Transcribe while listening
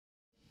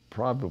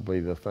probably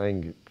the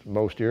thing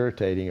most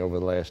irritating over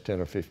the last 10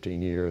 or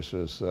 15 years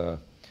was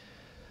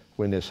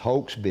when this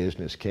hoax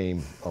business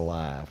came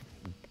alive.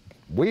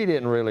 We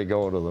didn't really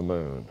go to the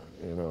moon.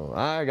 You know,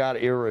 I got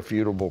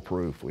irrefutable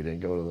proof we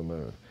didn't go to the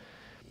moon.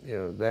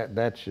 You know,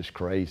 that's just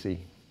crazy.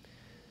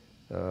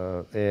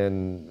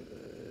 And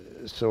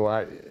so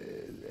I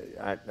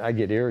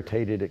get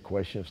irritated at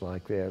questions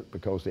like that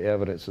because the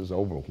evidence is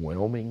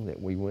overwhelming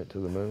that we went to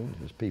the moon,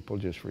 because people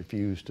just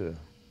refuse to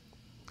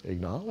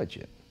acknowledge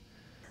it.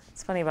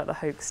 It's funny about the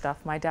hoax stuff.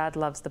 My dad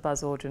loves the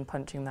Buzz Aldrin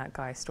punching that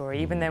guy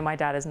story, even though my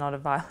dad is not a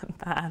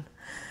violent man.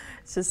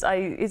 It's just,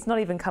 it's not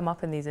even come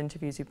up in these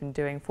interviews we've been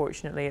doing,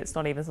 fortunately. It's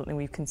not even something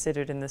we've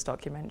considered in this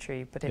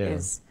documentary, but it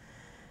is.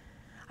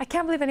 I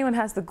can't believe anyone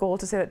has the gall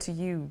to say that to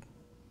you,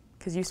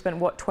 because you spent,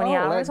 what, 20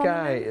 hours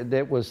on it?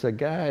 That was the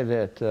guy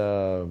that,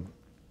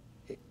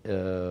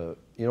 you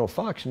know,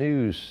 Fox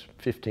News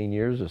 15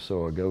 years or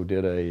so ago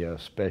did a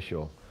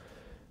special,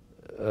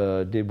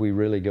 Did We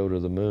Really Go to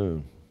the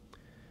Moon?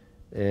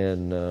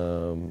 And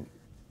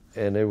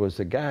there was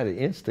a guy that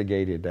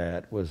instigated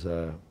that, was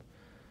I've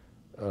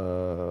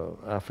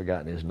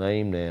forgotten his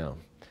name now,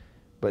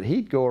 but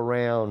he'd go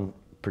around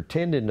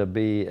pretending to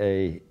be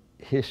a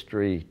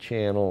History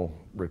Channel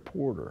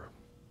reporter,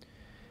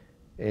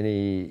 and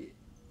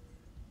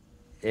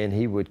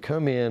he would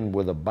come in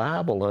with a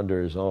Bible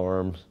under his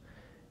arms,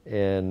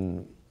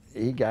 and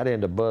he got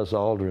into Buzz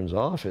Aldrin's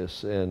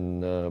office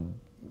and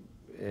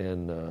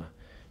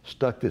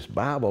stuck this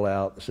Bible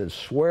out and said,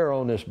 "Swear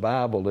on this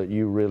Bible that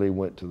you really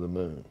went to the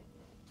moon."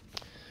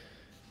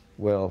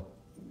 Well,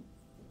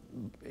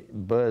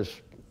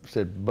 Buzz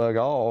said, "Bug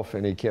off,"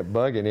 and he kept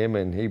bugging him,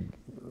 and he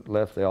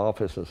left the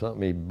office or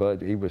something.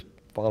 He was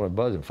following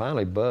Buzz, and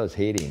finally Buzz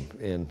hit him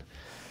and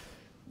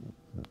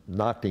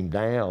knocked him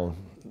down.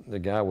 The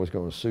guy was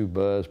going to sue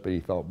Buzz, but he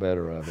thought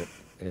better of it.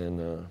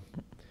 And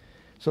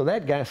so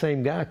that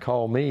same guy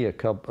called me a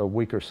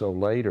week or so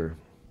later,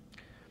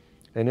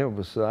 and it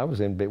was, I was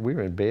in bed, we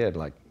were in bed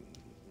like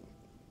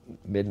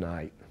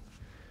midnight,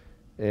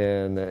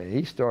 and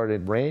he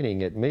started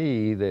ranting at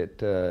me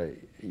that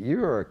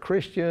you're a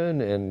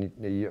Christian,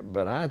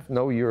 but I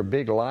know you're a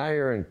big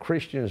liar, and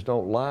Christians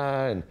don't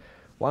lie, and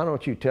why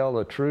don't you tell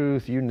the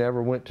truth? You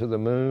never went to the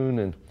moon.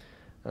 And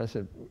I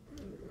said,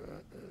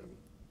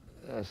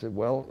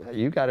 well,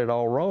 you got it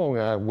all wrong.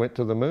 I went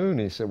to the moon.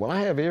 He said, well, I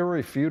have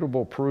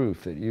irrefutable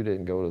proof that you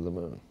didn't go to the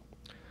moon.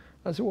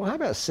 I said, well, how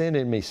about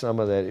sending me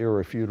some of that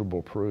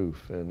irrefutable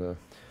proof? And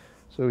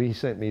so he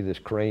sent me this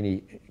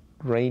grainy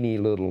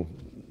little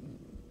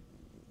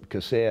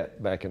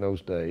cassette back in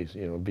those days,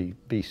 you know,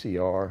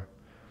 VCR.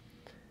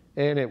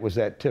 And it was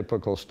that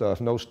typical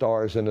stuff: no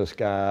stars in the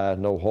sky,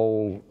 no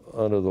hole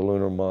under the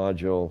lunar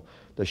module,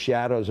 the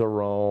shadows are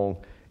wrong,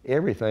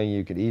 everything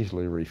you could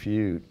easily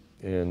refute.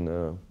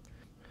 And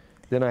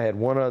then I had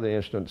one other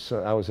instance.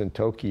 I was in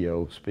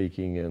Tokyo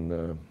speaking,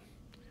 and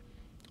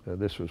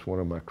this was one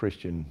of my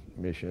Christian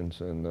missions,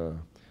 and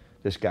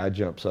this guy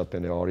jumps up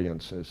in the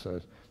audience and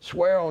says,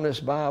 "Swear on this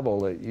Bible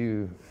that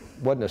you,"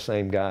 wasn't the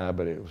same guy,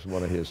 but it was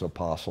one of his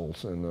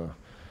apostles. And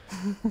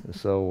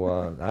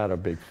so I had a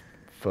big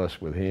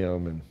fuss with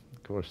him, and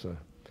of course the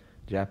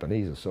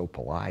Japanese are so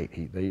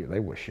polite. They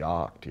were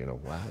shocked, you know,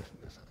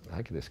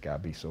 how could this guy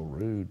be so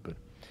rude? But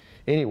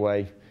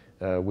anyway,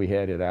 we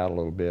had it out a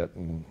little bit,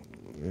 and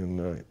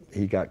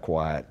he got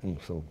quiet, and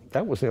so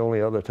that was the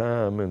only other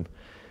time and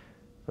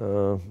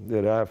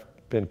that I've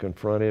been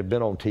confronted,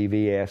 been on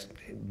TV, asked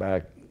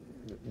by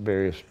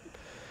various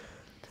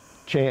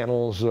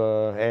channels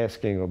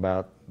asking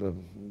about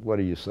what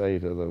do you say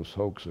to those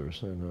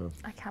hoaxers. And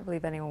I can't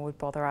believe anyone would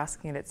bother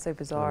asking it. It's so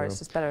bizarre. It's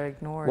just better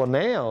ignored. Well,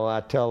 now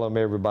I tell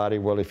everybody,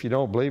 well, if you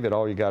don't believe it,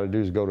 all you got to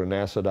do is go to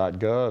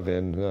nasa.gov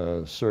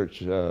and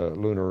search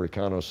Lunar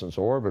Reconnaissance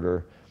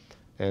Orbiter,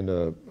 and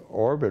the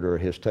orbiter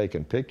has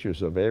taken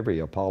pictures of every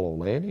Apollo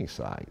landing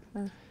site.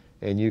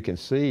 And you can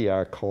see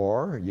our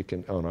car. You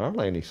can, on our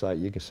landing site,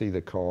 you can see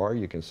the car.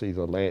 You can see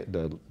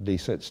the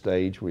descent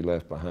stage we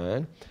left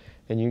behind,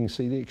 and you can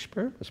see the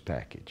experiments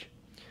package.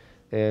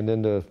 And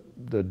then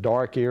the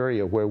dark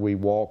area where we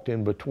walked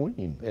in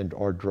between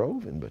or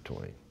drove in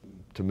between.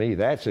 To me,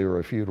 that's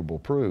irrefutable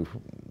proof.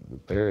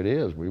 There it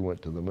is. We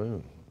went to the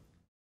moon.